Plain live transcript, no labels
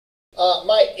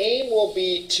My aim will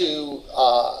be to,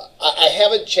 I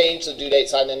haven't changed the due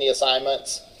dates on any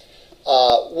assignments.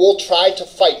 We'll try to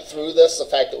fight through this, the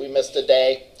fact that we missed a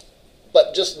day,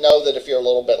 but just know that if you're a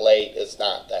little bit late, it's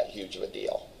not that huge of a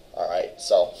deal. All right,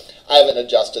 so I haven't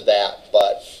adjusted that,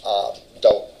 but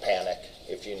don't panic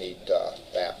if you need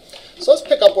that. So let's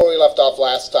pick up where we left off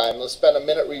last time. Let's spend a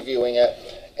minute reviewing it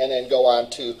and then go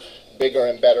on to bigger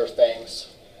and better things.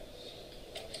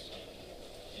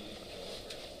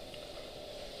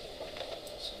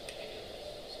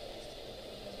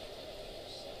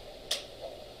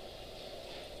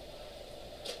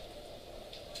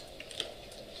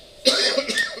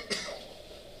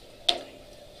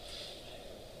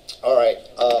 All right.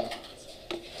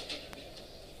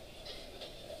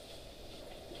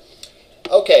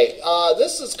 Okay,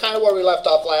 this is kind of where we left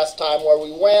off last time, where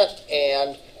we went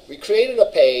and we created a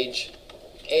page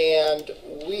and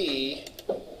we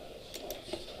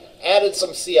added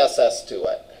some CSS to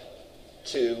it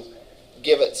to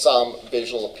give it some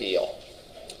visual appeal.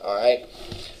 All right.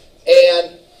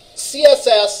 And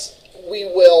CSS, we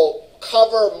will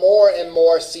cover more and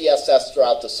more CSS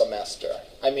throughout the semester.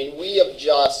 I mean, we have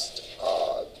just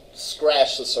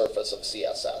scratched the surface of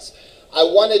CSS. I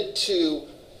wanted to,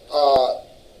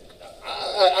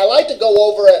 I like to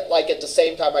go over it like at the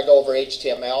same time I go over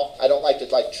HTML. I don't like to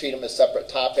like treat them as separate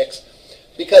topics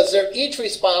because they're each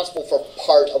responsible for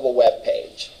part of a web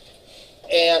page.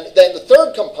 And then the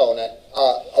third component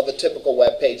of a typical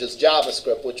web page is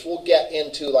JavaScript, which we'll get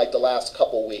into like the last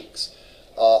couple weeks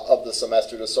of the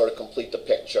semester to sort of complete the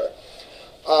picture.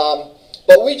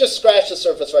 But we just scratched the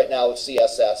surface right now with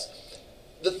CSS.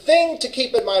 The thing to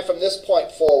keep in mind from this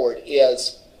point forward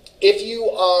is if you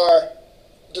are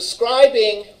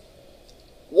describing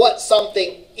what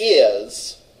something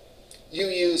is, you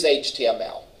use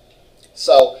HTML.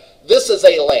 So this is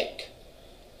a link.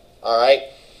 All right?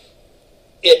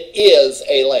 It is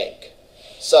a link.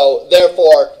 So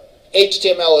therefore,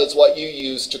 HTML is what you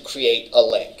use to create a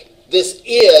link. This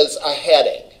is a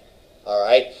heading. All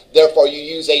right? Therefore, you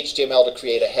use HTML to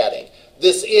create a heading.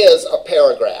 This is a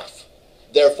paragraph.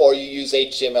 Therefore, you use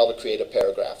HTML to create a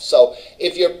paragraph. So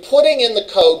if you're putting in the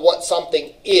code what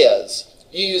something is,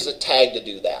 you use a tag to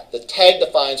do that. The tag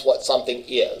defines what something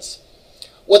is,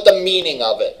 what the meaning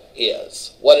of it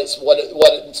is, what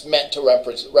it's meant to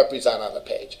represent on the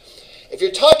page. If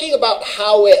you're talking about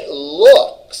how it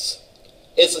looks,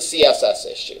 it's a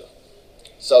CSS issue.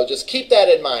 So just keep that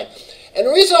in mind. And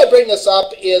the reason I bring this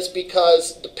up is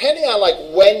because depending on like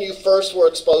when you first were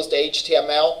exposed to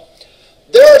HTML,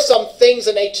 there are some things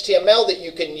in HTML that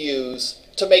you can use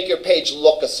to make your page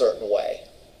look a certain way.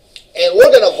 And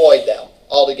we're going to avoid them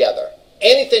altogether.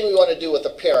 Anything we want to do with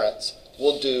appearance,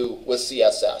 we'll do with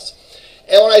CSS.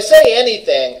 And when I say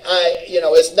anything,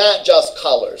 it's not just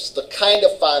colors. The kind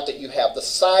of font that you have, the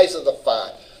size of the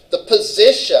font, the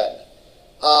position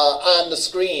on the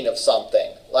screen of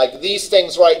something. Like these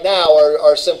things right now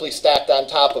are simply stacked on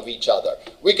top of each other.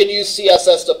 We can use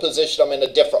CSS to position them in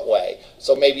a different way.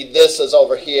 So maybe this is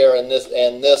over here and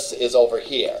this is over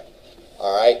here.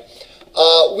 All right.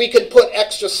 We can put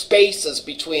extra spaces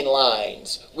between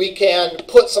lines. We can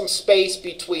put some space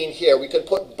between here. We can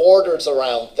put borders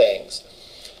around things.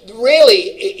 Really,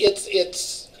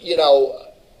 it's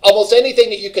almost anything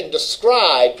that you can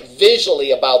describe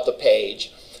visually about the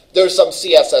page, there's some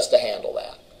CSS to handle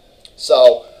that.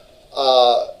 So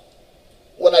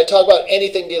when I talk about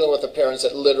anything dealing with appearance,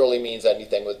 it literally means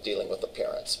anything with dealing with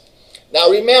appearance. Now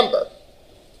remember,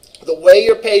 the way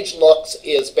your page looks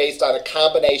is based on a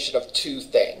combination of two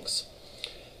things.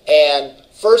 And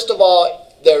first of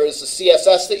all, there is the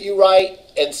CSS that you write,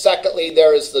 and secondly,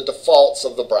 there is the defaults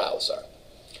of the browser.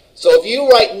 So if you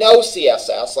write no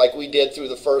CSS, like we did through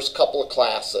the first couple of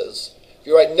classes, if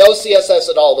you write no CSS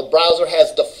at all, the browser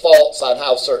has defaults on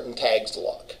how certain tags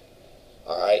look.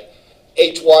 All right?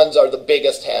 H1s are the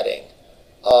biggest heading.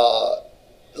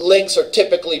 Links are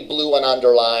typically blue and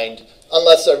underlined.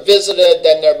 Unless they're visited,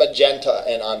 then they're magenta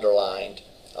and underlined.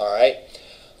 All right?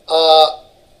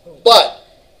 But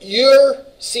your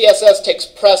CSS takes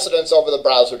precedence over the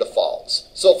browser defaults.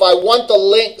 So if I want the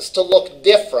links to look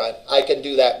different, I can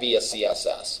do that via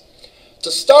CSS.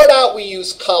 To start out, we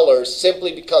use colors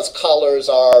simply because colors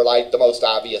are like the most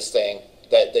obvious thing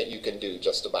that you can do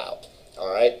just about.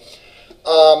 All right?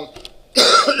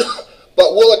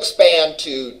 But we'll expand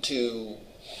to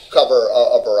cover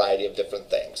a variety of different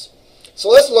things. So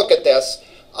let's look at this.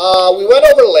 We went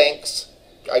over links.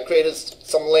 I created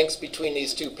some links between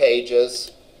these two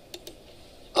pages.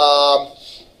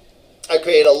 I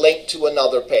created a link to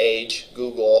another page,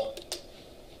 Google,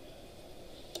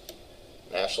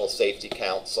 National Safety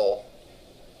Council.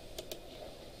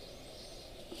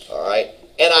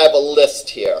 have a list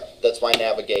here that's my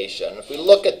navigation. If we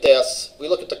look at this, we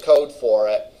look at the code for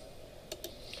it,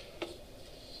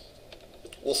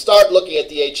 we'll start looking at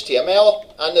the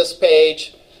HTML on this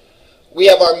page. We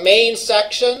have our main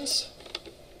sections.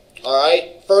 All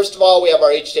right. First of all, we have our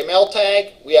HTML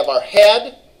tag. We have our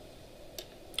head,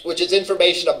 which is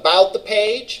information about the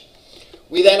page.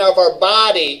 We then have our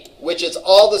body, which is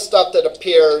all the stuff that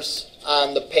appears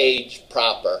on the page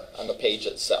proper, on the page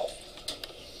itself.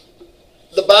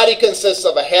 The body consists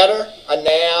of a header, a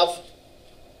nav,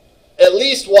 at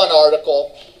least one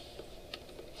article,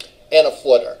 and a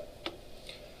footer.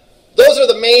 Those are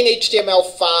the main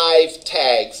HTML5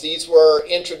 tags. These were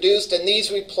introduced, and these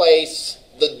replace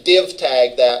the div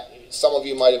tag that some of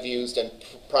you might have used in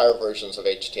prior versions of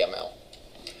HTML.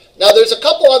 Now, there's a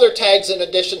couple other tags in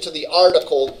addition to the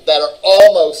article that are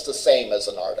almost the same as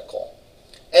an article.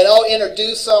 And I'll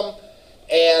introduce them,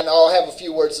 and I'll have a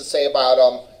few words to say about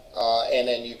them, and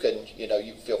then you can,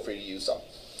 you feel free to use them.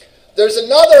 There's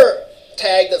another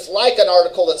tag that's like an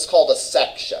article that's called a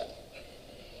section.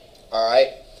 All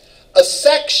right? A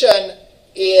section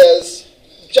is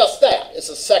just that. It's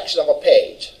a section of a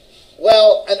page.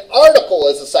 Well, an article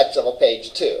is a section of a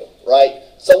page too, right?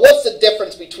 So what's the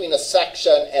difference between a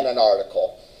section and an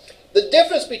article? The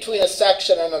difference between a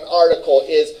section and an article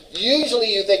is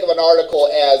usually you think of an article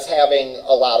as having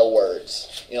a lot of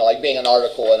words, like being an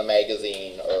article in a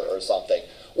magazine or something.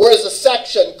 Whereas a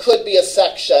section could be a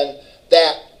section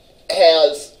that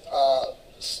has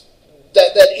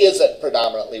that isn't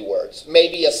predominantly words.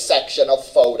 Maybe a section of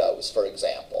photos, for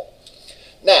example.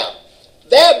 Now,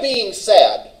 that being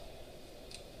said,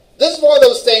 this is one of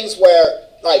those things where,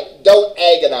 don't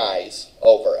agonize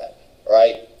over it,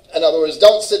 right? In other words,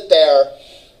 don't sit there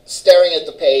staring at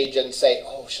the page and say,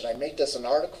 oh, should I make this an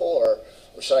article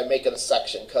or should I make it a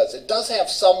section? Because it does have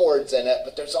some words in it,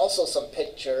 but there's also some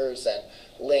pictures and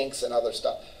links and other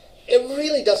stuff. It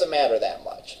really doesn't matter that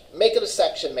much. Make it a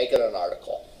section, make it an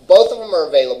article. Both of them are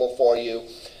available for you.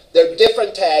 They're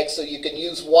different tags, so you can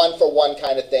use one for one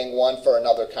kind of thing, one for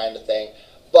another kind of thing.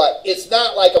 But it's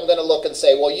not like I'm going to look and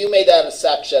say, well, you made that a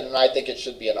section, and I think it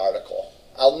should be an article.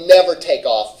 I'll never take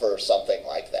off for something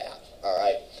like that, all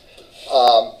right?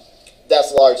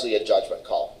 That's largely a judgment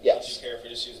call, yes. Do you care if we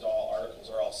just used all articles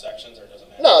or all sections, or does it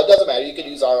matter? No, it doesn't matter. You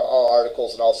can use all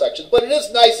articles and all sections. But it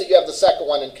is nice that you have the second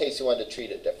one in case you want to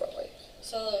treat it differently.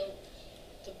 So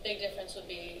the big difference would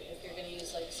be if you're going to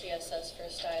use CSS for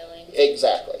styling.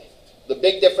 Exactly. The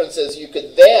big difference is you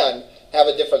could then have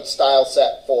a different style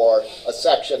set for a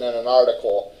section and an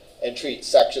article and treat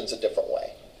sections a different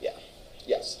way. Yeah.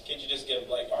 Yes? Can't you just give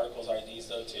articles IDs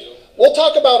though too? We'll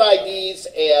talk about IDs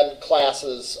and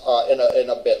classes in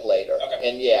a bit later. Okay.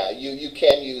 And yeah, you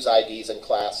can use IDs and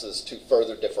classes to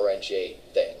further differentiate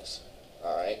things.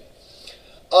 All right.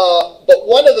 But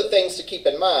one of the things to keep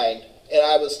in mind, and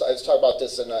I was talking about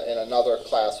this in another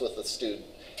class with a student,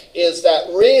 is that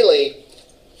really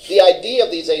the idea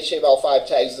of these HTML5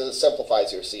 tags is that it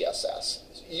simplifies your CSS.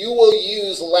 You will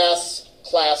use less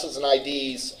classes and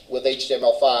IDs with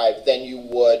HTML5 than you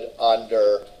would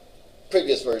under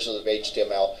previous versions of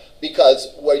HTML,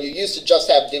 because where you used to just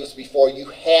have divs before, you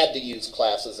had to use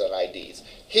classes and IDs.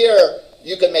 Here,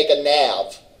 you can make a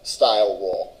nav style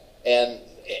rule, and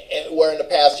where in the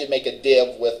past you'd make a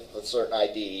div with a certain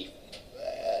ID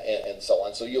and so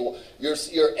on. So your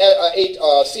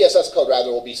CSS code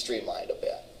rather will be streamlined a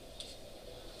bit.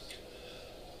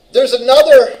 There's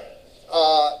another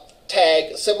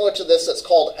tag similar to this that's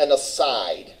called an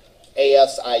aside,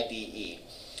 A-S-I-D-E.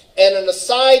 And an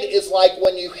aside is like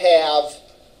when you have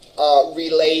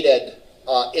related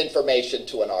information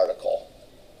to an article.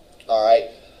 All right?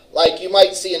 Like you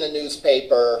might see in a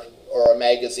newspaper or a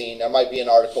magazine, there might be an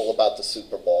article about the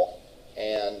Super Bowl.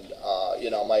 And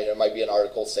there might be an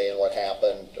article saying what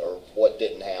happened or what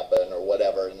didn't happen or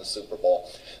whatever in the Super Bowl.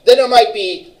 Then there might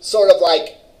be sort of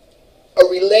like a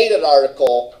related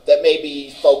article that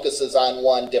maybe focuses on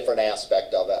one different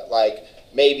aspect of it, like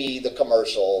maybe the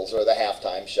commercials or the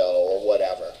halftime show or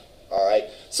whatever. All right?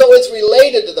 So it's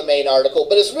related to the main article,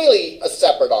 but it's really a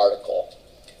separate article.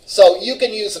 So you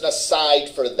can use an aside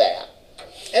for that.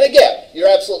 And again, you're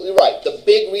absolutely right. The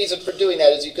big reason for doing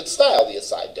that is you can style the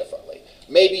aside differently.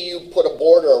 Maybe you put a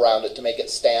border around it to make it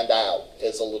stand out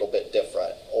as a little bit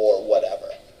different or whatever.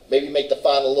 Maybe make the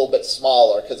font a little bit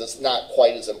smaller because it's not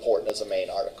quite as important as a main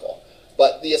article.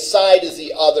 But the aside is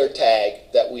the other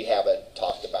tag that we haven't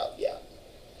talked about yet.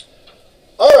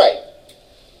 All right.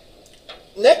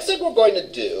 Next thing we're going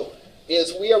to do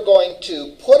is we are going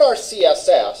to put our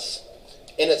CSS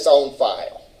in its own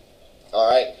file. All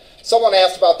right. Someone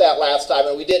asked about that last time,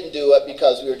 and we didn't do it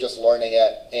because we were just learning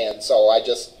it, and so I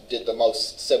just did the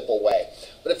most simple way.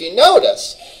 But if you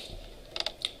notice,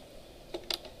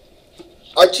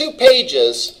 our two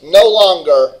pages no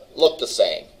longer look the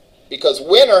same because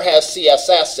Winner has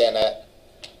CSS in it,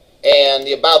 and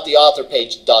the About the Author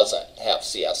page doesn't have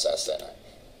CSS in it.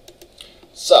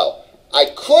 So I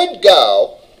could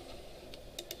go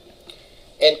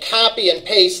and copy and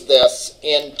paste this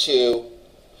into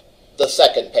the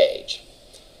second page.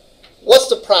 What's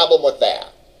the problem with that?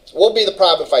 What would be the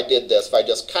problem if I did this, if I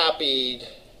just copied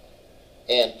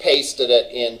and pasted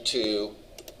it into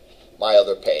my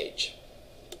other page?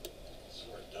 It's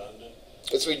redundant.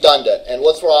 It's redundant. And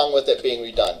what's wrong with it being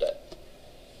redundant?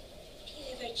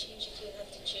 If I change it, you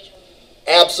have to change one.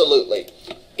 Absolutely.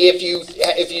 If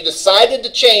you decided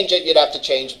to change it, you'd have to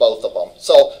change both of them.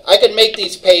 So I could make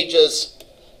these pages,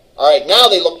 all right, now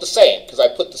they look the same because I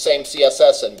put the same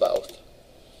CSS in both.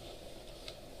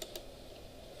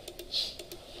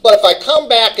 But if I come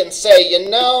back and say, you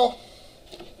know,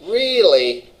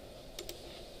 really,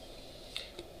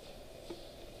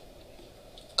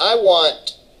 I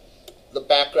want the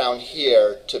background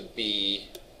here to be,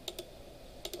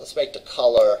 let's make the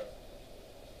color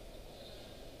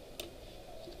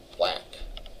black.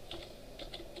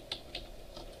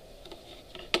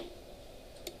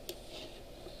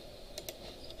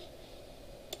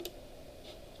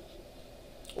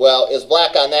 Well, it's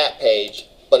black on that page,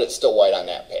 but it's still white on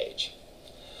that page.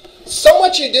 So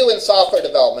much you do in software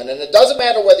development, and it doesn't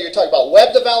matter whether you're talking about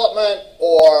web development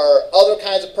or other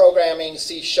kinds of programming,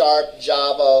 C#,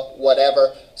 Java,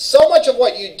 whatever. So much of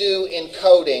what you do in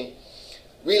coding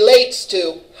relates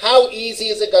to how easy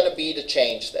is it going to be to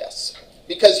change this.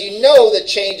 Because you know that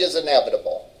change is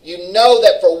inevitable. You know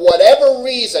that for whatever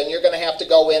reason you're going to have to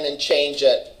go in and change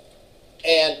it,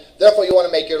 and therefore you want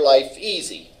to make your life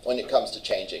easy when it comes to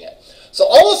changing it. So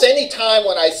almost any time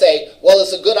when I say, well,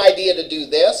 it's a good idea to do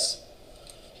this,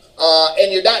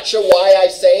 and you're not sure why I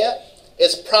say it,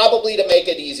 it's probably to make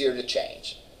it easier to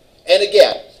change. And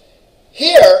again,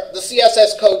 here the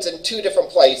CSS code's in two different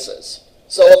places.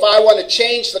 So if I want to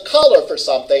change the color for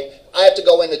something, I have to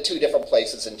go into two different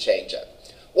places and change it.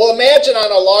 Well, imagine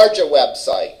on a larger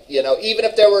website, you know, even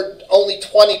if there were only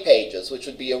 20 pages, which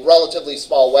would be a relatively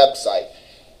small website,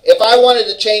 if I wanted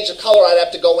to change the color, I'd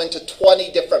have to go into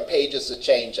 20 different pages to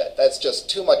change it. That's just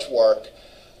too much work.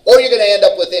 Or you're going to end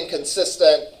up with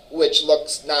inconsistent, which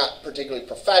looks not particularly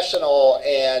professional,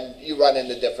 and you run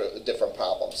into different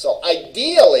problems. So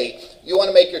ideally, you want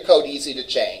to make your code easy to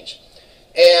change.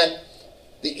 And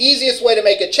the easiest way to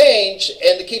make a change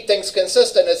and to keep things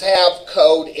consistent is have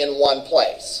code in one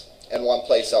place, and one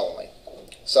place only.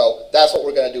 So that's what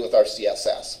we're going to do with our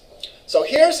CSS. So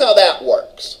here's how that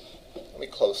works. Let me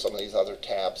close some of these other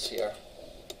tabs here.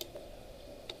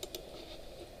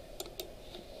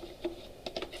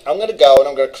 I'm going to go and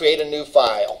I'm going to create a new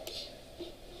file.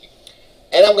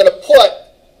 And I'm going to put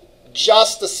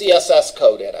just the CSS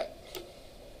code in it.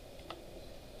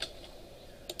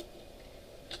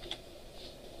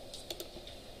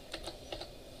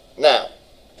 Now,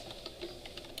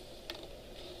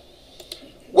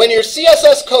 when your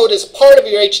CSS code is part of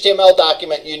your HTML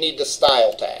document, you need the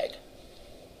style tag.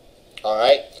 All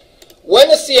right? When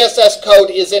the CSS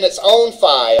code is in its own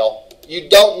file, you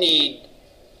don't need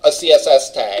a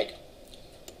CSS tag.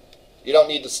 You don't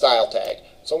need the style tag.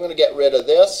 So I'm going to get rid of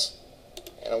this,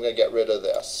 and I'm going to get rid of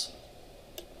this.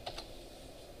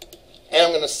 And I'm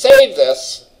going to save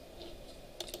this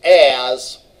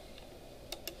as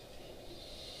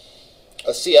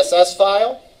a CSS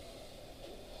file.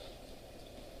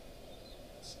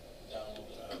 Down a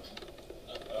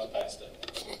little bit. Past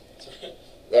it.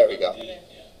 There we go. Yeah.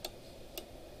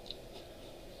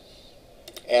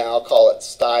 And I'll call it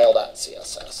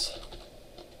style.css.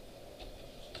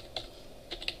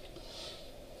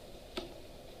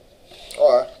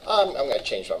 Or I'm going to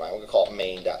change my mind. I'm going to call it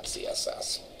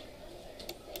main.css.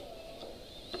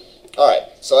 All right,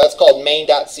 so that's called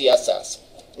main.css.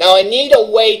 Now I need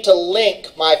a way to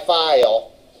link my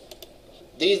file,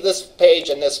 this page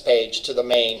and this page, to the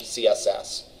main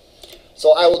CSS.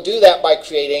 So I will do that by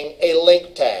creating a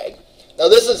link tag. Now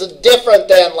this is different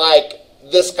than like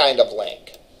this kind of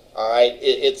link. All right,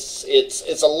 it's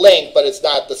a link, but it's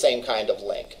not the same kind of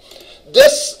link.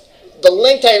 The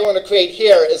link tag I'm going to create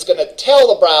here is going to tell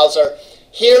the browser,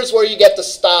 here's where you get the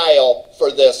style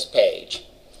for this page.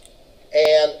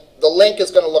 And the link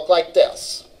is going to look like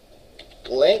this.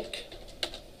 Link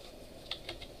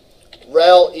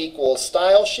rel equals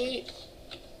style sheet.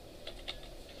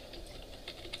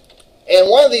 And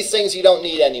one of these things you don't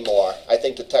need anymore, I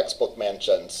think the textbook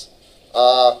mentions.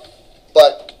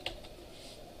 But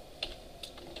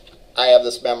I have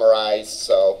this memorized,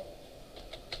 so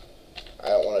I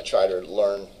don't want to try to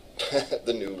learn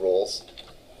the new rules.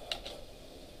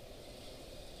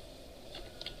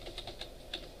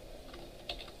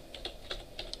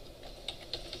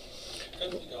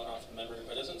 Could be going off from memory,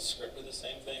 but isn't script do the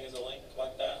same thing as a link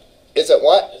like that? Is it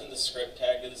what? Isn't the script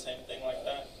tag do the same thing like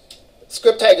that?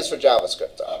 Script tag is for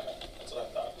JavaScript, though. Okay, that's what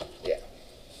I thought. Yeah.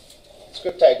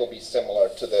 Script tag will be similar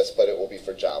to this, but it will be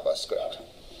for JavaScript.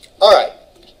 All right.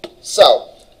 So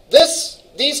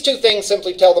these two things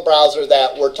simply tell the browser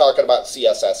that we're talking about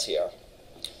CSS here.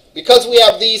 Because we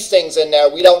have these things in there,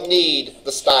 we don't need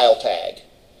the style tag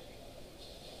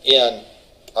in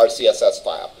our CSS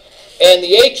file. And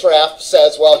the href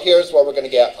says, well, here's where we're going to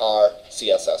get our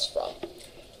CSS from.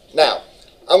 Now,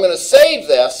 I'm going to save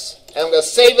this, and I'm going to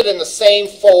save it in the same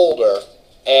folder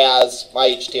as my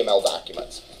HTML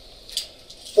documents.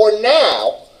 For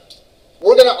now,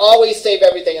 we're going to always save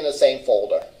everything in the same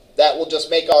folder. That will just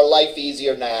make our life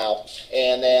easier now.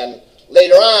 And then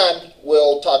later on,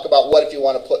 we'll talk about what if you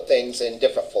want to put things in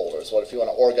different folders. What if you want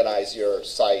to organize your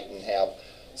site and have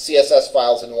CSS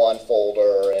files in one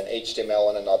folder and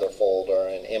HTML in another folder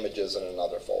and images in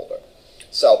another folder.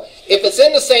 So if it's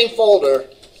in the same folder,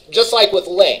 just like with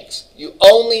links, you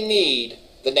only need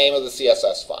the name of the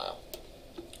CSS file.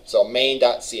 So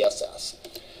main.css.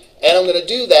 And I'm going to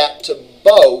do that to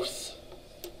both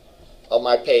of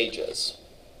my pages.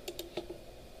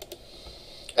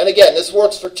 And again, this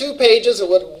works for 2 pages. It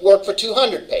would work for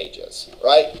 200 pages,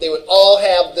 right? They would all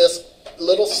have this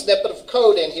little snippet of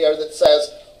code in here that says,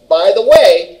 by the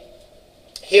way,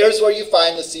 here's where you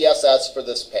find the CSS for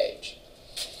this page.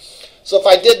 So if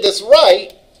I did this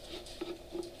right,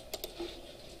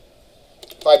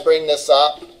 if I bring this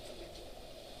up,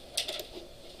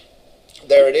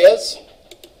 there it is.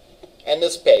 And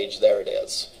this page, there it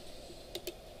is.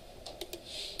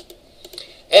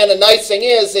 And the nice thing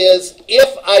is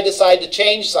if I decide to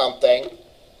change something,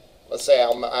 let's say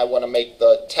I want to make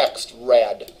the text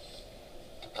red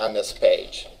on this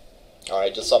page. All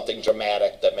right, just something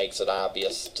dramatic that makes it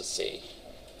obvious to see.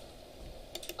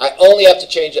 I only have to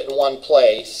change it in one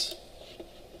place.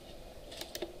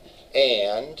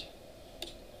 And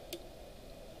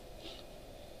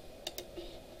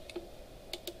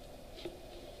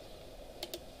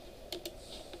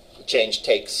the change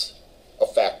takes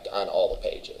effect on all the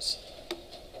pages.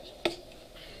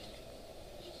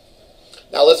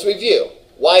 Now let's review.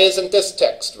 Why isn't this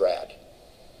text red?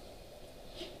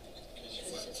 Because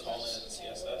you want to call it in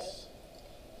CSS.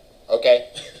 Okay.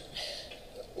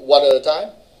 One at a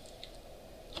time?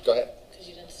 Go ahead. Because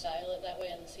you didn't style it that way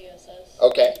in the CSS.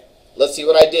 Okay. Let's see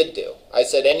what I did do. I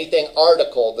said anything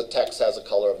article, the text has a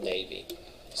color of navy.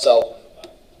 So,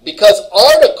 because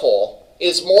article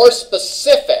is more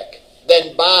specific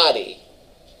than body,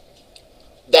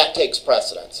 that takes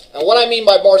precedence. And what I mean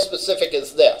by more specific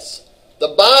is this.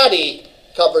 The body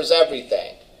covers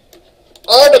everything.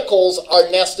 Articles are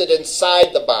nested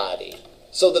inside the body.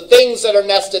 So the things that are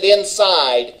nested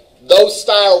inside, those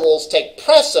style rules take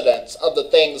precedence of the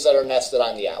things that are nested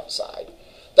on the outside.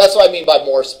 That's what I mean by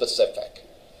more specific.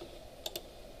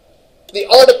 The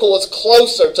article is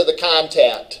closer to the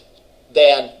content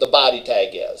than the body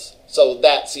tag is. So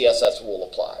that CSS rule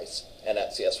applies, and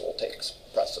that CSS rule takes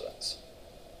precedence.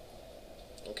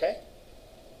 Okay?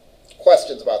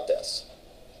 Questions about this?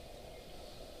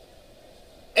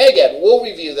 And again, we'll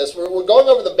review this. We're going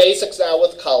over the basics now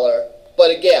with color,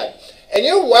 but again, and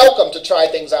you're welcome to try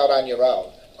things out on your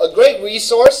own. A great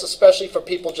resource, especially for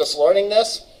people just learning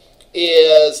this,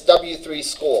 is W3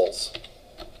 Schools.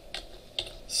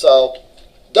 So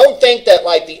don't think that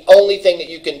like the only thing that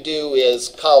you can do is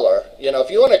color. You know,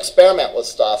 if you want to experiment with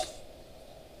stuff,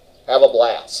 have a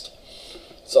blast.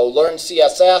 So learn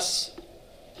CSS,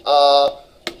 how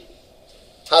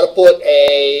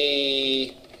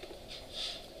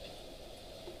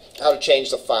to change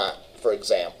the font, for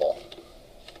example.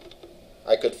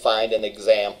 I could find an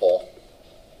example.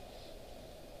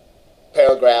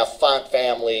 Paragraph, font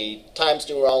family, Times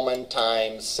New Roman,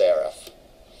 Times Serif.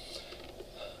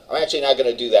 I'm actually not going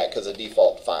to do that because the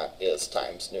default font is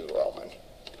Times New Roman.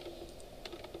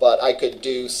 But I could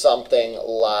do something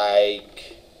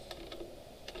like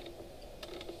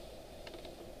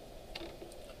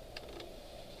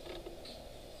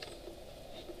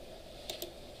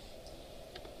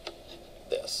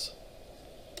this.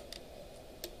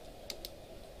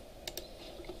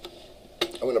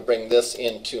 I'm going to bring this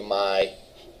into my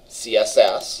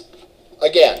CSS.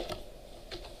 Again,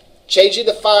 changing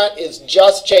the font is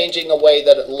just changing the way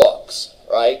that it looks,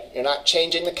 right? You're not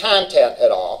changing the content at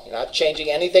all. You're not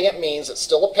changing anything it means. It's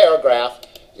still a paragraph.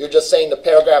 You're just saying the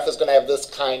paragraph is going to have this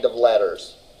kind of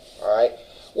letters, All right.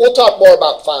 We'll talk more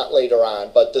about font later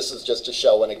on, but this is just to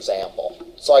show an example.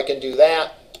 So I can do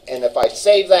that, and if I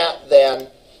save that, then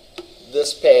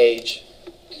this page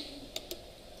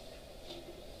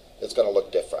is going to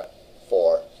look different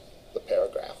for the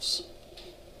paragraphs.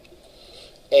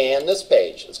 And this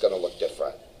page is going to look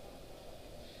different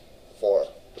for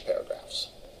the paragraphs.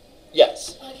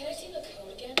 Yes? Can I see the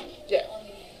code again? Yeah. On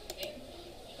the thing?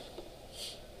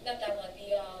 Not that one,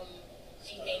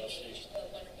 the main page, the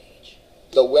winner page.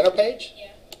 The winner page?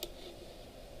 Yeah.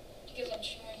 Because I'm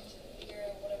trying to figure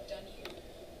out what I've done here.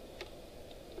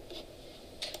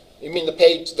 You mean the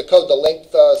page, the code, the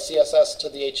link, the CSS to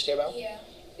the HTML? Yeah.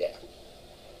 Yeah.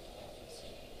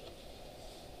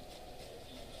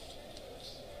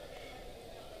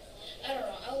 I don't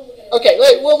know, I'll look at it. Okay,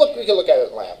 we can look at it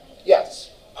in lab. Yes?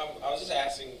 I was just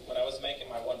asking, when I was making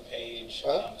my one page,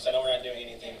 Uh-huh. because I know we're not doing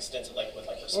anything extensive like with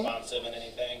like responsive and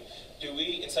anything, do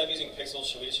we, instead of using pixels,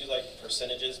 should we just use like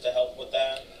percentages to help with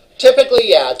that? Typically,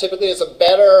 yeah. Typically, it's a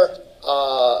better,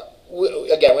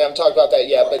 again, we haven't talked about that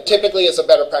yet, but typically it's a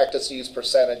better practice to use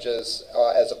percentages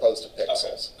as opposed to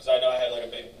pixels. Because I know I had like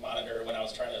a big monitor when I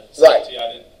was trying to Right. send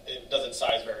it to you, it doesn't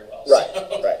size very well. Right,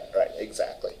 so. right,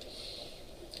 exactly.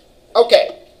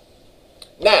 Okay,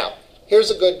 now,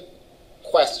 here's a good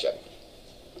question.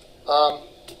 I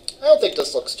don't think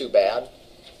this looks too bad.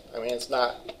 I mean, it's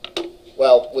not,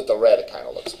 well, with the red it kind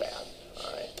of looks bad.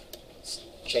 All right, let's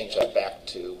change that back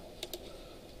to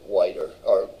white,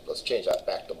 or let's change that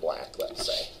back to black, let's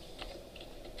say.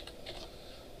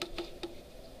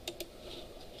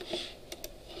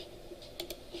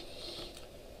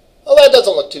 Well, that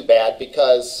doesn't look too bad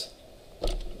because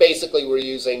basically we're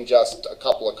using just a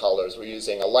couple of colors. We're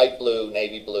using a light blue,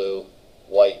 navy blue,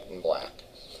 white, and black.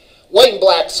 White and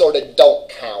black sort of don't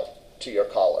count to your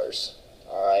colors.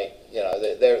 All right, you know,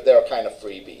 they're kind of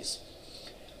freebies.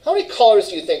 How many colors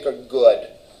do you think are good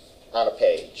on a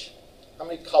page? How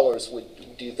many colors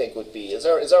do you think would be? Is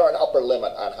there an upper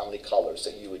limit on how many colors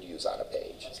that you would use on a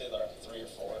page? I'd say there are 3 or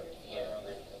 4.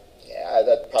 Yeah,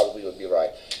 that probably would be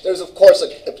right. There's, of course,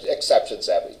 exceptions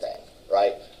to everything,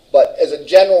 right? But as a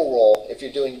general rule, if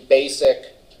you're doing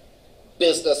basic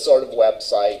business sort of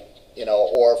website, you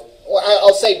know, or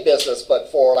I'll say business,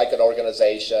 but for like an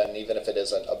organization, even if it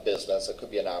isn't a business, it could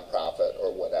be a nonprofit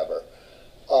or whatever.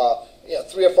 You know,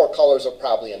 3 or 4 colors are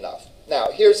probably enough. Now,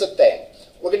 here's the thing.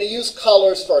 We're going to use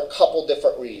colors for a couple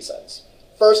different reasons.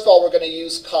 First of all, we're going to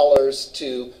use colors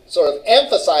to sort of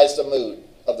emphasize the mood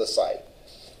of the site.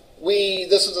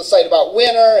 This is a site about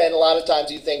winter, and a lot of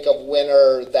times you think of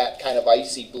winter, that kind of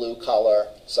icy blue color,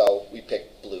 so we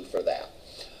picked blue for that.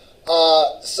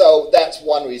 So that's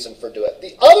one reason for doing it.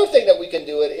 The other thing that we can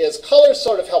do it is colors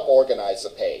sort of help organize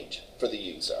the page for the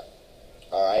user.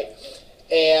 All right,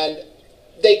 and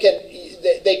they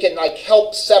can like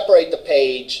help separate the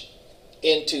page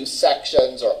into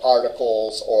sections or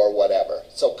articles or whatever.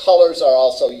 So colors are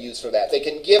also used for that. They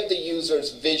can give the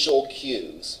users visual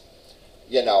cues.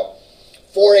 You know,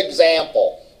 for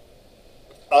example,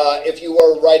 if you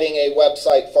were writing a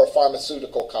website for a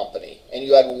pharmaceutical company and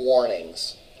you had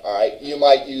warnings, all right, you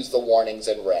might use the warnings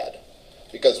in red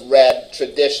because red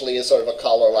traditionally is sort of a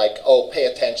color like, oh, pay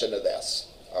attention to this,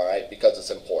 all right, because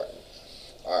it's important,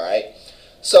 all right.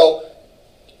 So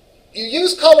you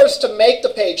use colors to make the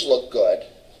page look good.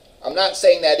 I'm not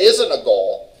saying that isn't a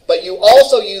goal, but you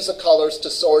also use the colors to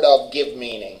sort of give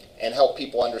meaning and help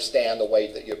people understand the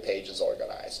way that your page is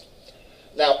organized.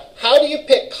 Now, how do you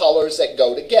pick colors that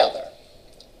go together?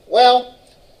 Well,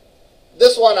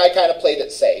 this one I kind of played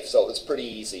it safe, so it's pretty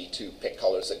easy to pick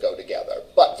colors that go together.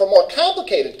 But for more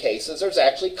complicated cases, there's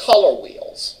actually color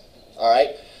wheels. All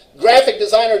right? Graphic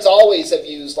designers always have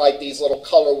used like these little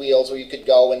color wheels where you could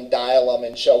go and dial them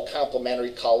and show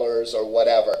complementary colors or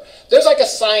whatever. There's like a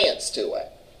science to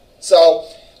it. So,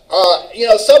 you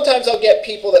know, sometimes I'll get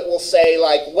people that will say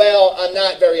like, well, I'm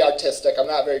not very artistic, I'm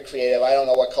not very creative, I don't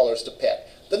know what colors to pick.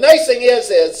 The nice thing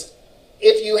is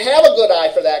if you have a good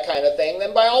eye for that kind of thing,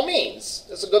 then by all means,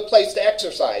 it's a good place to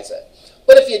exercise it.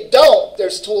 But if you don't,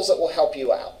 there's tools that will help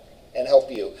you out and help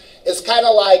you. It's kind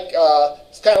of like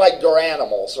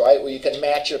Garanimals, right, where you can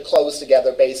match your clothes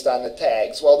together based on the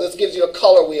tags. Well, this gives you a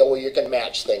color wheel where you can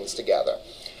match things together.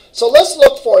 So let's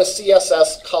look for a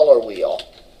CSS color wheel.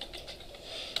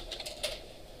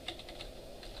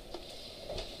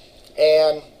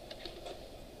 And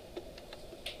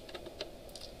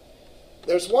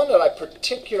there's one that I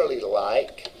particularly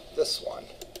like, this one.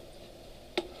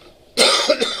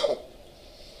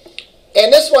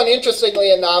 And this one,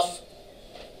 interestingly enough,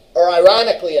 or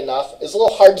ironically enough, is a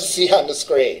little hard to see on the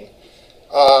screen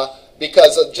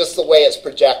because of just the way it's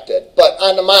projected. But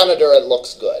on the monitor, it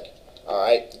looks good. All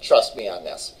right, trust me on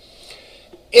this.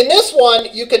 In this one,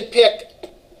 you can pick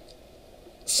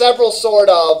several sort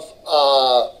of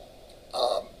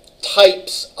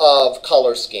types of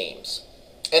color schemes.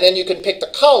 And then you can pick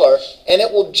the color, and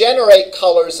it will generate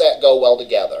colors that go well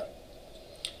together.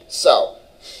 So,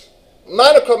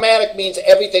 monochromatic means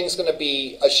everything's going to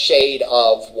be a shade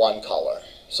of one color.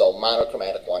 So,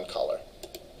 monochromatic, one color.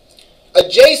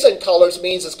 Adjacent colors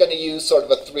means it's going to use sort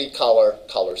of a three-color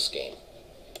color scheme.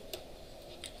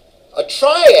 A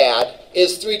triad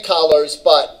is three colors,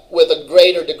 but with a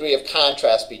greater degree of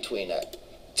contrast between it.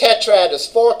 Tetrad is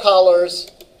four colors,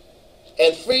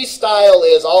 and freestyle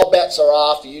is all bets are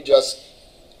off. You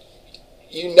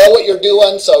know what you're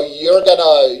doing, so you're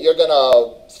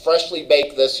gonna freshly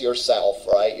bake this yourself,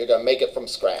 right? You're gonna make it from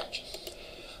scratch.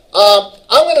 I'm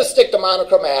gonna stick to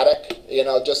monochromatic,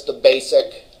 just the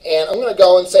basic, and I'm gonna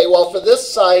go and say, well, for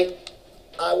this site,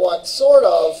 I want sort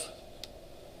of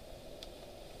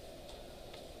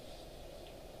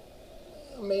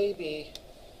maybe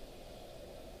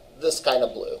this kind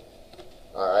of blue.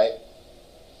 All right.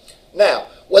 Now,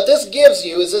 what this gives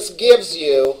you is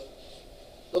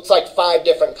looks like 5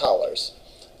 different colors.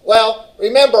 Well,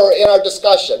 remember in our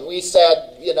discussion, we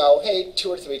said, hey, 2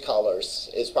 or 3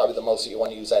 colors is probably the most that you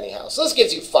want to use anyhow. So this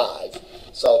gives you 5.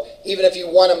 So even if you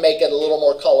want to make it a little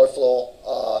more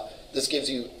colorful, this gives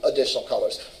you additional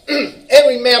colors. And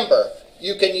remember,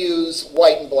 you can use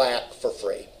white and black for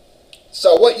free.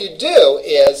 So what you do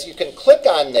is you can click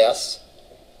on this,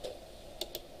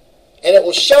 and it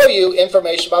will show you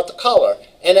information about the color.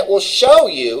 And it will show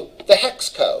you the hex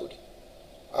code.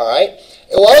 All right?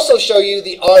 It will also show you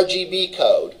the RGB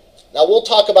code. Now, we'll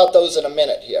talk about those in a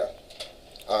minute here.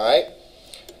 All right?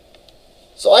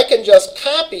 So I can just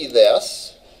copy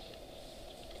this,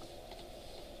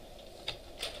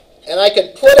 and I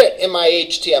can put it in my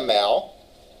HTML.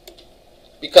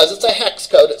 Because it's a hex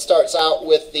code, it starts out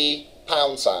with the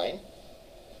 £.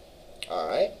 All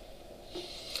right?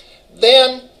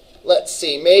 Then, let's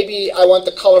see, maybe I want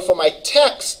the color for my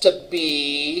text to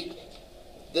be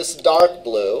this dark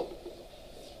blue.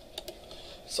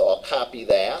 So I'll copy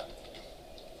that.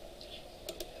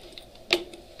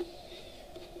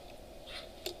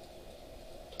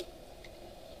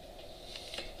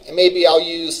 And maybe I'll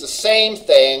use the same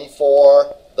thing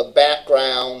for the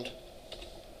background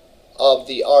of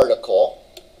the article.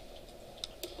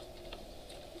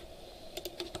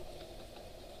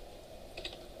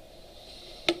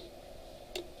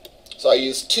 So I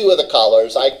used 2 of the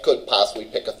colors. I could possibly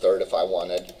pick a third if I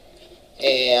wanted.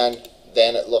 And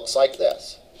then it looks like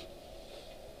this.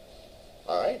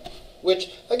 All right? Which,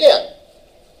 again,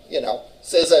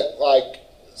 this isn't like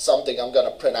something I'm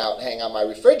going to print out and hang on my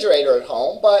refrigerator at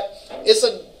home, but it's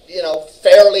a,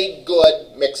 fairly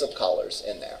good mix of colors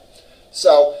in there.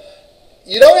 So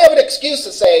you don't have an excuse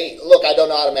to say, look, I don't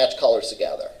know how to match colors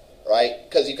together, right?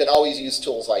 Because you can always use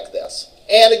tools like this.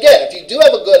 And again, if you do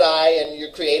have a good eye and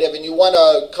you're creative and you want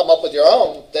to come up with your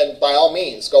own, then by all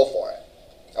means, go for it.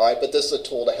 All right, but this is a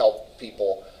tool to help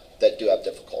people that do have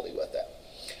difficulty with it.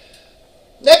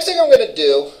 Next thing I'm going to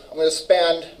do, I'm going to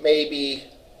spend maybe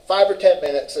 5 or 10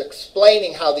 minutes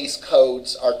explaining how these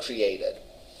codes are created.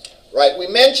 Right, we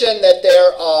mentioned that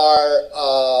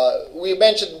we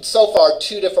mentioned so far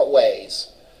 2 different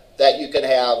ways that you can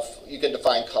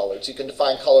define colors. You can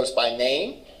define colors by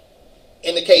name,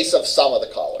 in the case of some of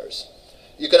the colors.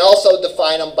 You can also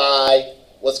define them by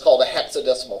what's called a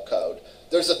hexadecimal code.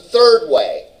 There's a third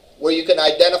way where you can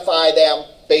identify them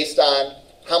based on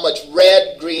how much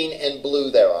red, green, and blue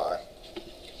there are.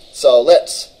 So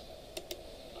let's,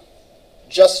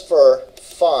 just for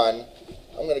fun,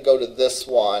 I'm going to go to this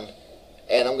one,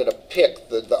 and I'm going to pick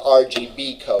the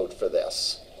RGB code for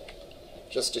this,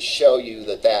 just to show you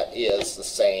that that is the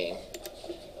same.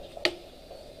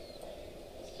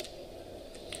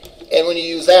 And when you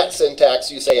use that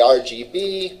syntax, you say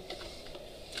RGB,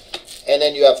 and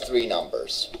then you have 3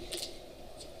 numbers.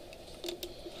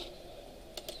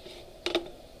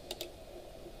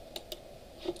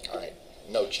 All right,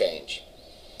 no change.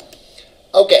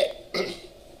 Okay,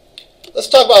 let's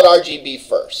talk about RGB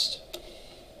first.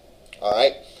 All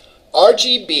right,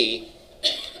 RGB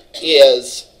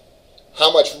is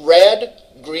how much red,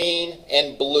 green,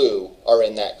 and blue are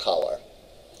in that color.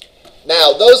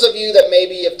 Now, those of you that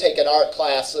maybe have taken art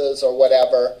classes or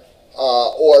whatever,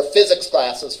 or physics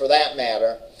classes for that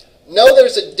matter, know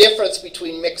there's a difference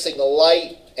between mixing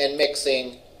light and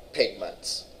mixing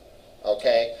pigments.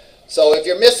 Okay, so if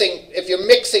you're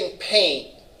mixing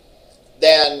paint,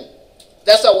 then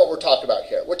that's not what we're talking about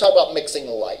here. We're talking about mixing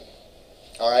light.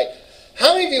 All right.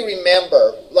 How many of you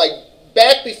remember, like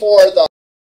back before the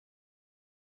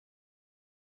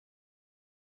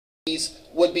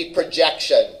would be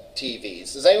projection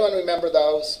TVs. Does anyone remember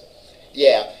those?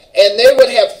 Yeah. And they would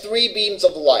have 3 beams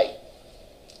of light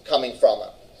coming from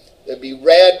them. There'd be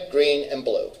red, green, and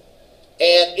blue.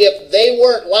 And if they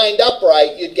weren't lined up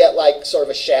right, you'd get like sort of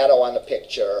a shadow on the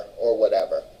picture or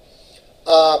whatever.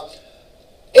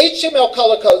 HTML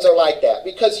color codes are like that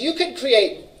because you can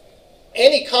create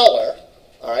any color,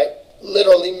 all right,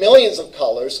 literally millions of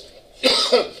colors,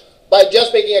 by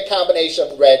just making a combination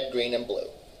of red, green, and blue.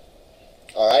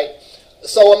 All right?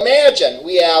 So imagine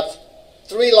we have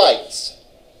 3 lights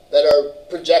that are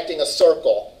projecting a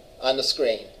circle on the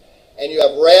screen. And you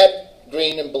have red,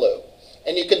 green, and blue.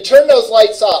 And you can turn those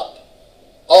lights up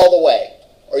all the way,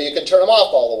 or you can turn them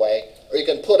off all the way, or you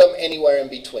can put them anywhere in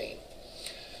between.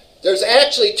 There's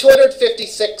actually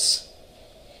 256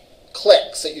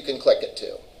 clicks that you can click it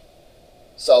to.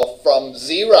 So from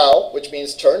 0, which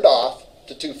means turned off,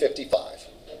 to 255.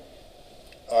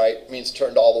 All right, means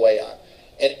turned all the way on.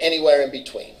 And anywhere in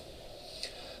between.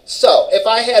 So if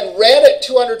I had red at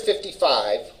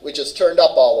 255, which is turned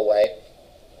up all the way,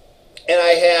 and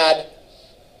I had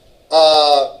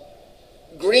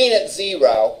green at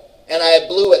 0, and I had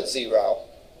blue at 0,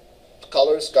 the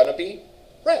color is going to be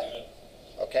red.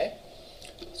 Okay?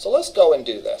 So let's go and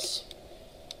do this.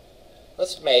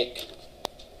 Let's make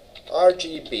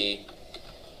RGB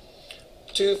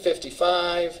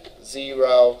 255,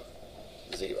 0,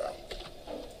 0.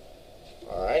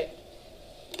 All right?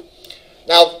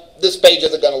 Now, this page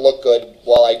isn't going to look good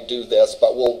while I do this,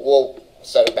 but we'll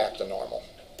set it back to normal.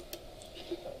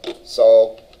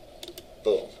 So,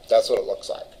 boom. That's what it looks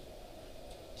like.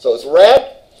 So it's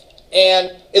red,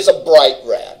 and it's a bright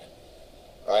red.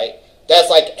 Right? That's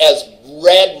like as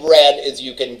red as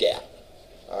you can get.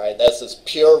 All right? That's as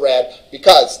pure red,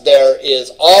 because there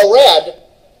is all red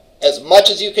as much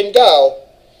as you can go,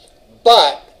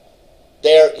 but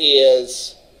there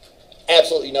is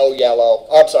absolutely no yellow,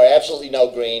 oh, I'm sorry, absolutely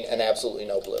no green, and absolutely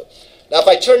no blue. Now if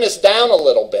I turn this down a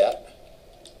little bit,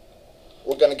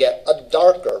 we're going to get a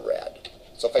darker red.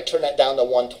 So if I turn that down to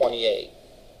 128,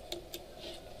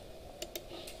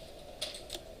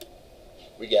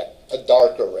 we get a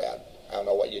darker red. I don't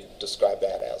know what you'd describe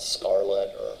that as,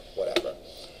 scarlet or whatever.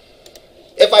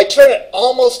 If I turn it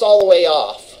almost all the way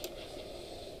off,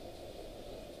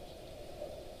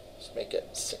 let's make it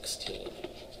 16.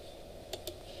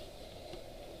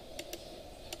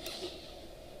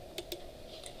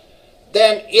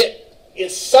 Then it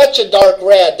is such a dark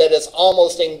red that it's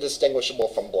almost indistinguishable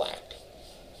from black.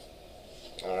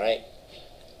 All right?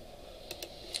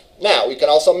 Now, we can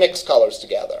also mix colors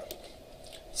together.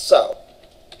 So,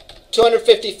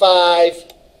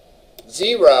 255,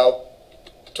 0,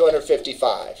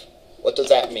 255. What does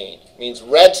that mean? It means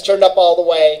red's turned up all the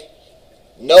way,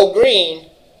 no green,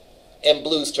 and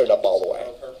blue's turned up all the way.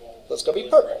 So it's going to be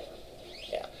purple.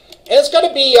 Yeah. And it's going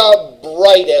to be a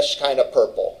brightish kind of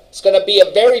purple. It's going to be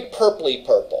a very purpley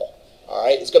purple. All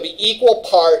right? It's going to be equal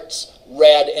parts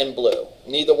red and blue.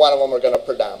 Neither one of them are going to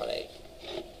predominate.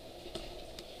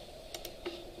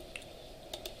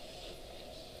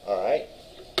 All right?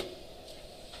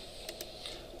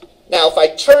 Now, if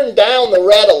I turn down the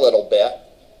red a little bit,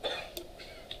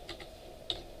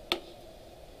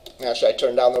 actually I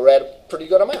turned down the red a pretty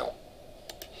good amount.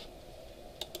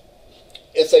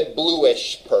 It's a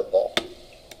bluish purple.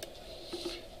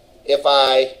 If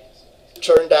I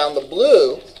turn down the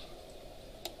blue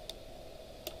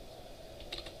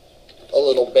a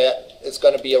little bit, it's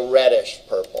going to be a reddish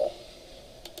purple.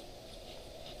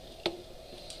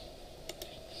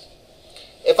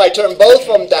 If I turn both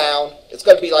of them down, it's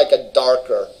going to be like a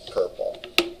darker purple.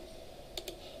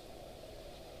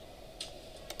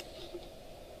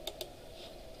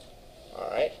 All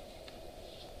right.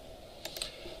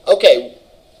 Okay,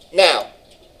 now,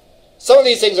 some of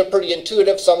these things are pretty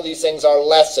intuitive, some of these things are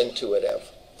less intuitive.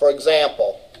 For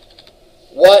example,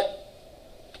 what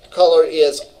color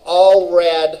is all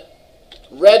red,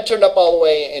 red turned up all the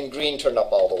way, and green turned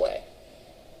up all the way?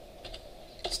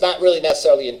 It's not really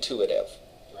necessarily intuitive.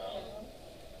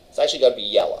 It's actually going to be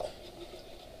yellow.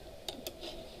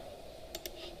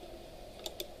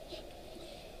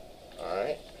 All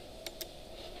right.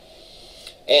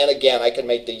 And again, I can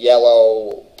make the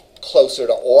yellow closer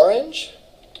to orange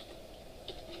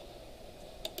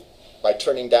by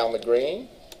turning down the green.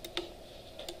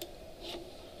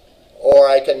 Or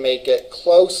I can make it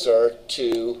closer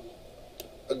to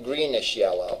a greenish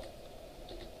yellow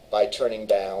by turning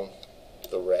down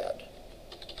the red.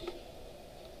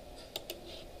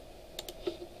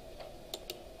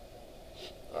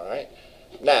 All right.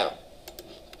 Now,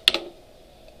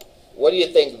 what do you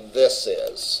think this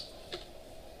is?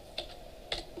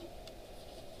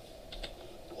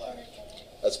 Black.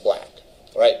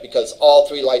 because all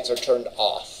 3 lights are turned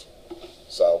off.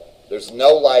 So there's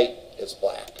no light, it's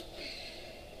black.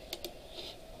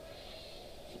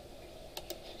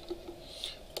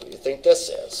 What do you think this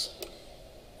is?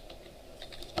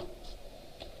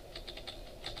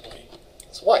 White.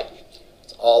 It's white.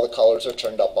 It's all the colors are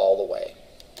turned up all the way.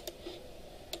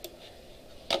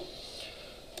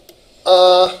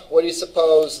 What do you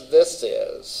suppose this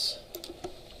is?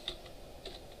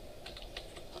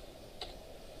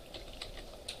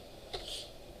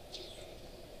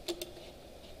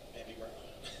 Maybe brown.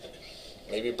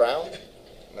 Maybe brown?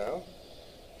 No?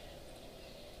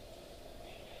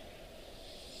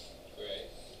 Gray.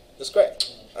 It's gray,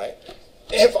 right?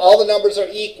 If all the numbers are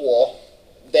equal,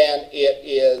 then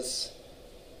it's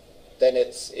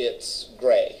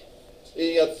gray.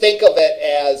 You know, think of it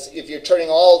as if you're turning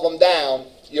all of them down,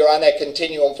 you're on that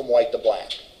continuum from white to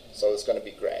black. So it's going to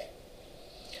be gray.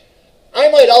 I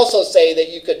might also say that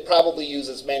you could probably use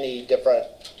as many different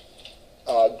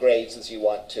grades as you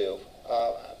want to.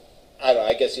 I don't know,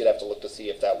 I guess you'd have to look to see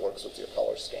if that works with your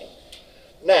color scheme.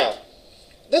 Now,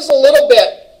 this is a little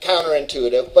bit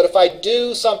counterintuitive, but if I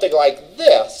do something like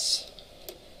this,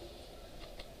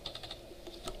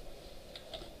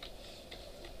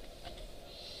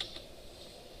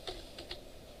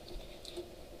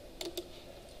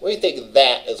 what do you think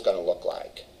that is going to look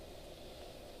like?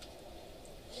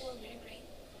 Warmer gray.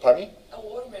 Pardon me? A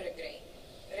warmer gray.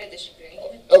 Reddish gray.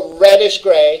 A reddish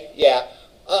gray, yeah.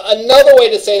 Another way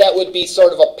to say that would be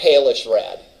sort of a palish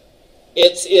red.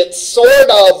 It's sort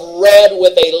of red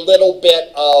with a little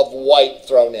bit of white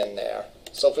thrown in there.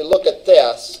 So if we look at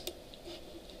this,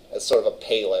 it's sort of a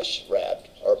palish red,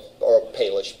 or a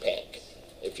palish pink,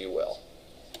 if you will.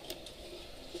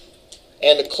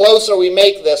 And the closer we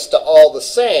make this to all the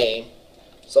same,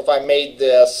 so if I made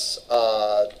this,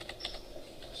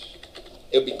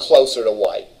 it would be closer to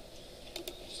white.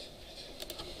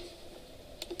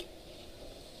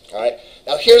 All right.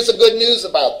 Now here's the good news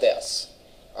about this.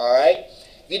 All right.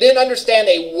 If you didn't understand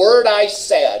a word I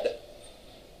said,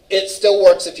 it still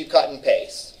works if you cut and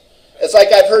paste. It's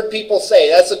like I've heard people say,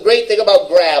 that's the great thing about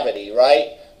gravity,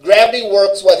 right? Gravity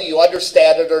works whether you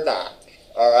understand it or not.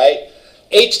 All right.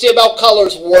 HTML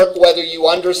colors work whether you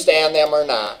understand them or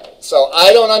not. So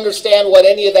I don't understand what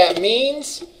any of that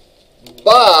means,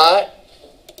 but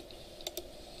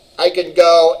I can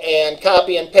go and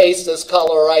copy and paste this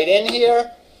color right in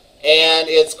here, and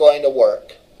it's going to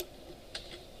work.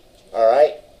 All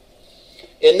right?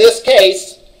 In this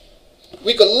case,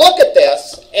 we could look at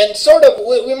this and sort of,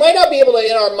 we might not be able to,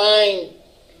 in our mind,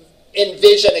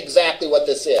 envision exactly what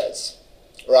this is,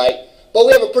 right? But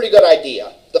we have a pretty good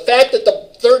idea. The fact that the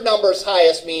third number is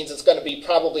highest means it's going to be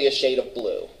probably a shade of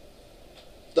blue.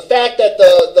 The fact that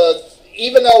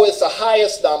even though it's the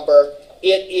highest number,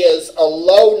 it is a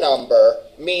low number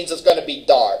means it's going to be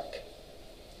dark.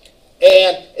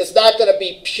 And it's not going to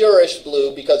be purish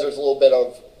blue because there's a little bit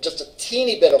of, just a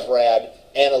teeny bit of red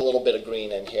and a little bit of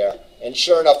green in here. And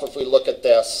sure enough, if we look at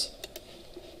this,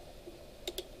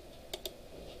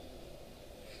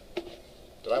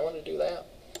 did I want to do that?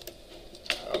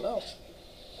 I don't know.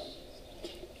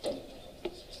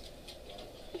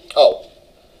 Oh,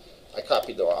 I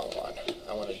copied the wrong one.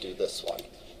 I want to do this one.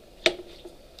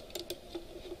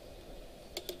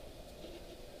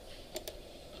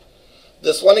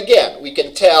 This one again, we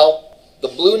can tell the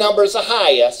blue number is the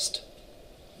highest,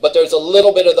 but there's a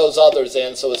little bit of those others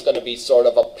in, so it's going to be sort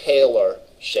of a paler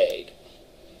shade.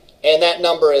 And that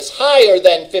number is higher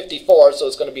than 54, so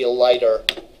it's going to be a lighter.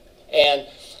 And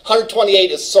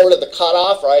 128 is sort of the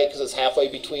cutoff, right, because it's halfway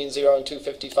between 0 and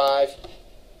 255.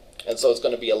 And so it's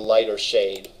going to be a lighter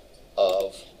shade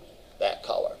of that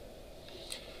color.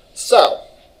 So,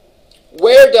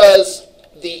 where does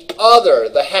the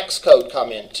hex code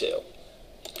come into?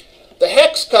 The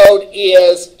hex code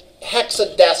is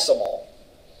hexadecimal,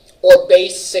 or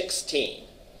base 16.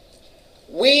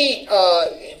 We,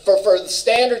 for the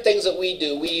standard things that we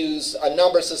do, we use a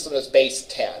number system that's base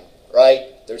 10,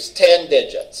 right? There's 10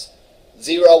 digits.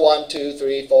 0, 1, 2,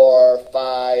 3, 4,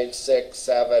 5, 6,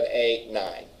 7, 8,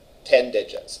 9. 10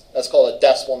 digits. That's called a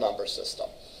decimal number system.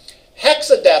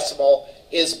 Hexadecimal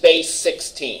is base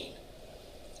 16.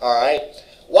 All right?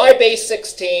 Why base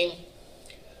 16?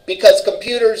 Because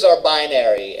computers are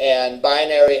binary, and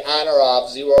binary on or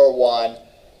off, 0 or 1,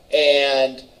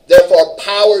 and therefore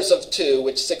powers of 2,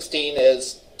 which 16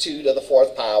 is 2 to the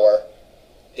 4th power,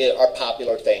 are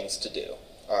popular things to do.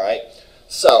 All right?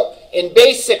 So, in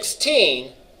base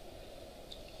 16,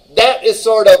 that is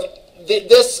sort of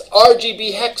this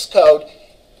RGB hex code.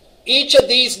 Each of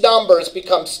these numbers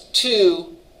becomes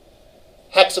 2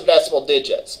 hexadecimal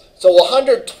digits. So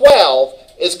 112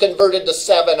 is converted to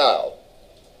 7/0,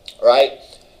 right?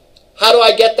 How do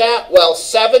I get that? Well,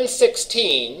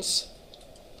 7/16,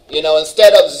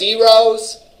 instead of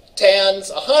zeros,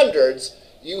 tens, hundreds,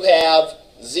 you have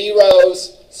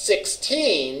zeros,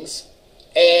 16s,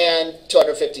 and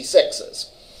 256s.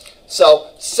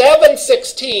 So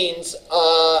 7/16,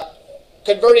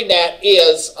 converting that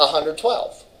is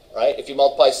 112, right? If you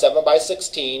multiply 7 by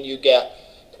 16, you get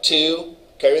 2,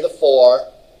 carry the 4,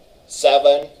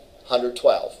 7,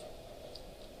 112.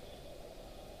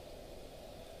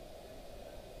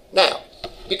 Now,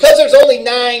 because there's only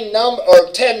 10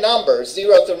 numbers,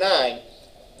 0 through 9,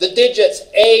 the digits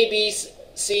A, B,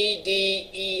 C, D,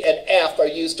 E, and F are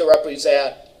used to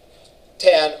represent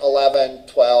 10, 11,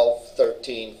 12,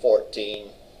 13,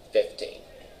 14, 15.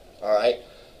 All right?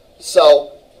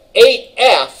 So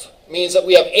 8F means that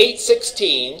we have 8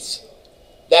 16s.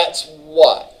 That's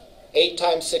what? 8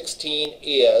 times 16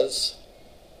 is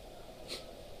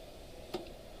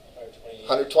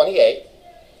 128.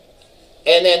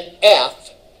 And then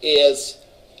F is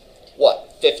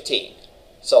what? 15.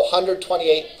 So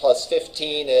 128 plus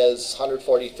 15 is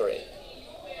 143.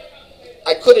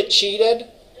 I could have cheated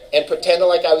and pretended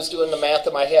like I was doing the math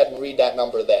in my head and read that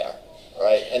number there,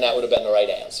 right? And that would have been the right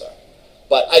answer.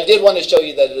 But I did want to show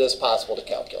you that it is possible to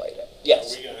calculate it.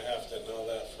 Yes? Are we going to have to know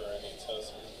that for any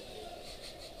test?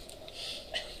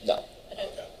 No.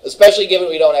 Okay. Especially given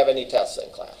we don't have any tests in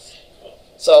class.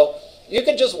 So you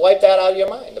can just wipe that out of your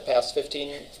mind the past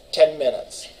 10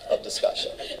 minutes of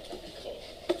discussion.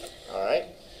 All right?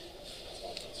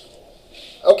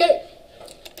 Okay.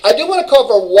 I do want to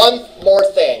cover one more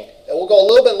thing. And we'll go a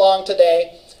little bit long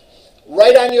today.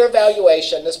 Right on your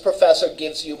evaluation, this professor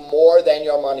gives you more than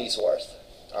your money's worth.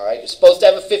 All right? You're supposed to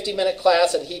have a 50-minute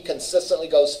class, and he consistently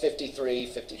goes 53,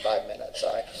 55 minutes.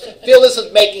 All right? I feel this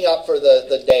is making up for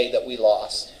the day that we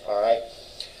lost. All right?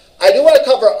 I do want to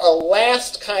cover a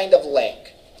last kind of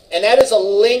link, and that is a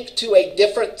link to a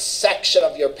different section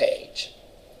of your page.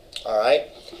 All right?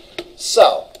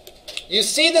 So, you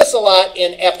see this a lot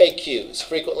in FAQs,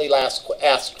 frequently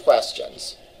asked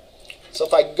questions. So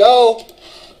if I go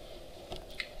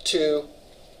to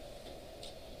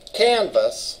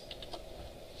Canvas,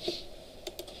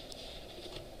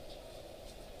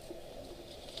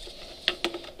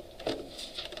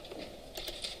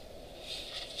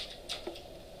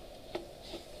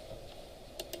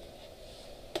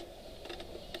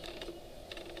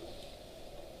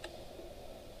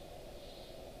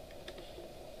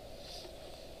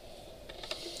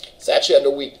 it's actually under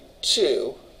week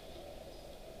 2.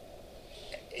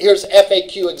 Here's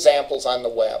FAQ examples on the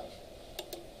web.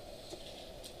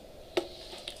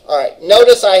 All right,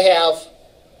 notice I have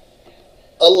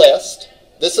a list.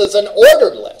 This is an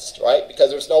ordered list, right?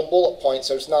 Because there's no bullet points,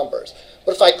 there's numbers.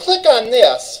 But if I click on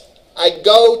this, I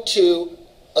go to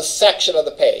a section of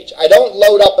the page. I don't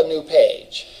load up a new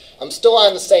page. I'm still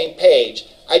on the same page.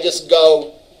 I just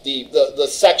go, the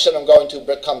section I'm going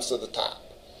to comes to the top.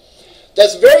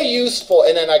 That's very useful,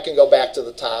 and then I can go back to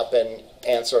the top and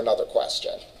answer another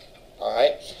question. All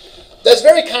right? That's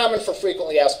very common for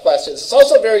frequently asked questions. It's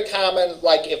also very common,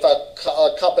 like if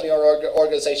a company or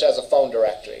organization has a phone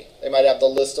directory. They might have the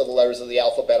list of the letters of the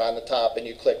alphabet on the top, and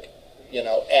you click,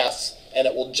 S, and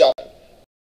it will jump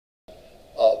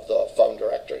of the phone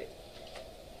directory.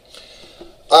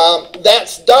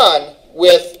 That's done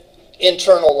with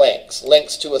internal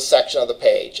links to a section of the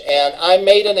page. And I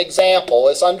made an example.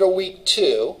 It's under week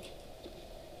 2.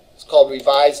 It's called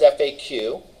Revised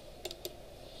FAQ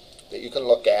that you can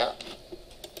look at.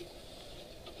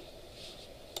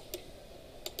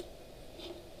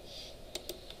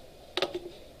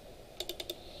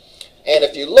 And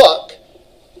if you look,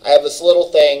 I have this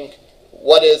little thing,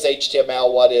 what is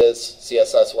HTML, what is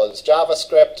CSS, what is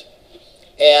JavaScript,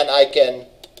 and I can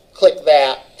click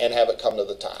that and have it come to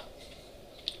the top.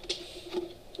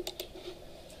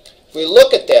 If we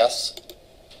look at this,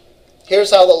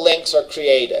 here's how the links are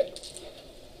created.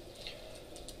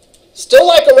 Still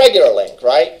like a regular link,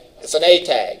 right? It's an A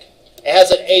tag. It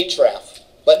has an href.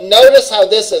 But notice how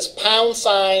this is #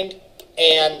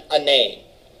 and a name.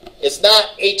 It's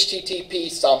not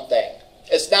HTTP something.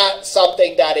 It's not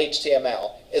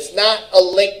something.html. It's not a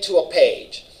link to a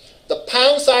page. The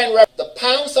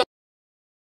 #,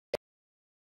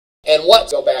 and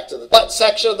go back to the what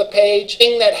section of the page?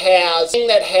 Thing that has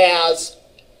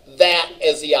that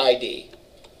as the ID.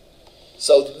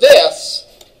 So this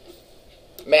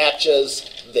matches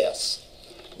this.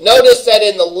 Notice that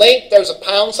in the link there's a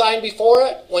 # before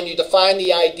it. When you define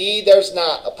the ID, there's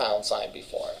not a #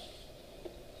 before it.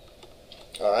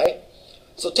 All right?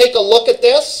 So take a look at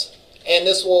this, and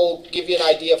this will give you an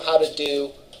idea of how to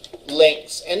do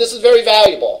links. And this is very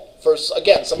valuable for,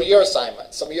 again, some of your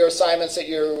assignments. Some of your assignments that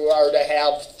you are to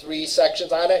have 3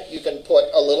 sections on it, you can put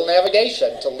a little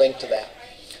navigation to link to that.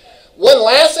 One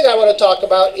last thing I want to talk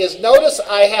about is, notice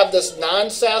I have this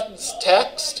nonsense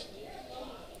text.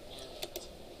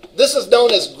 This is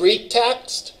known as Greek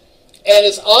text, and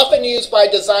is often used by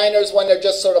designers when they're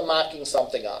just sort of mocking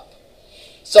something up.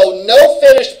 So no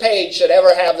finished page should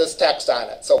ever have this text on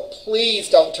it. So please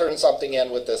don't turn something in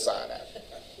with this on it.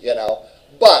 You know,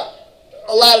 but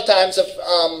a lot of times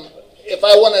if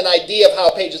I want an idea of how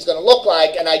a page is going to look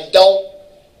like, and I don't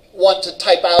want to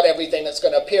type out everything that's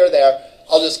going to appear there,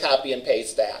 I'll just copy and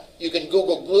paste that. You can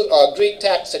Google Greek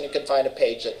text, and you can find a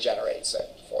page that generates it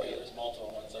for you. There's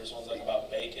multiple ones. There's ones like about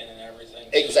bacon and everything.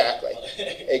 Exactly.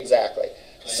 Exactly.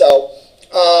 So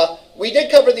we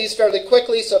did cover these fairly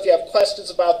quickly, so if you have questions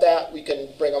about that, we can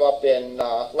bring them up in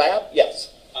lab.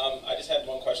 Yes? I just had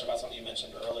one question about something you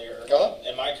mentioned earlier. Uh-huh.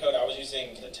 In my code, I was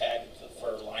using the tag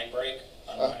for line break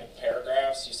on my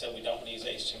paragraphs. You said we don't use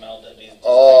HTML to be designing.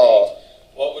 Oh.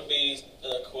 What would be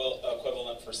the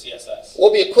equivalent for CSS?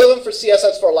 Will be equivalent for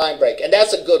CSS for line break, and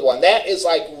that's a good one. That is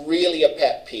like really a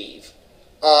pet peeve.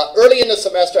 Early in the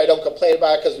semester, I don't complain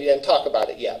about it because we didn't talk about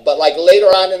it yet. But like later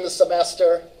on in the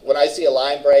semester, when I see a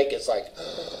line break, it's like,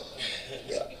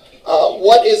 yeah.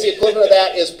 What is the equivalent of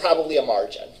that is probably a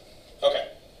margin. Okay.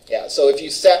 Yeah, so if you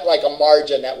set like a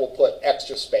margin, that will put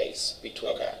extra space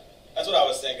between Okay. that. That's what I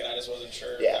was thinking. I just wasn't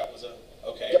sure if that was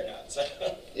okay Yep. or not. So.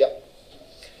 Yep.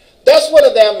 That's one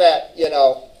of them that, you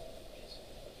know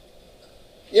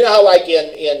how like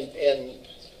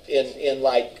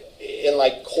in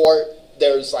like court,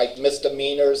 there's like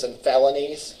misdemeanors and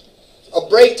felonies. A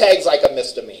break tag's like a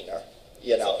misdemeanor,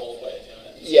 you know. It's an old way of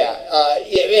doing it. Yeah,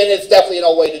 and it's definitely an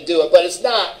old way to do it, but it's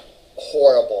not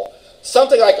horrible.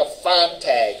 Something like a font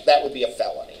tag, that would be a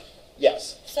felony.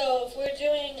 Yes? So if we're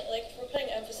doing, like, if we're putting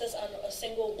emphasis on a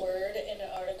single word in an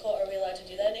article, are we allowed to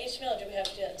do that in HTML, or do we have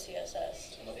to do that in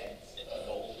CSS?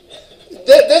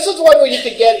 This is one where you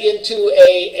could get into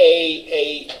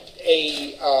a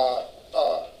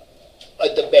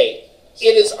debate.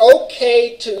 It is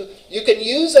okay to, you can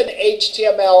use an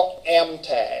HTML M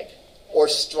tag or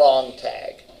strong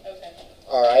tag. Okay.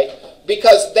 All right?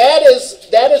 Because that is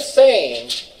saying,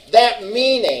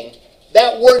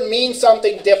 that word means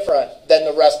something different than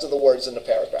the rest of the words in the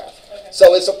paragraph. Okay.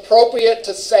 So it's appropriate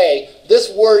to say, this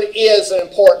word is an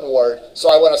important word, so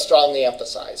I want to strongly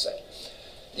emphasize it.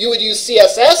 You would use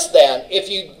CSS then if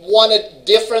you wanted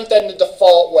different than the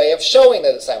default way of showing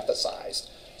that it's emphasized.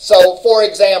 So, for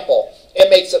example, it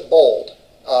makes it bold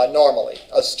normally.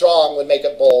 A strong would make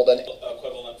it bold. And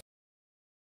Equivalent.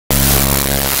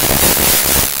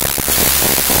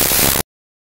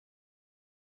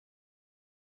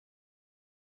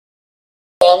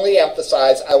 strongly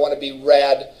emphasize, I want to be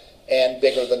red and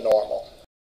bigger than normal.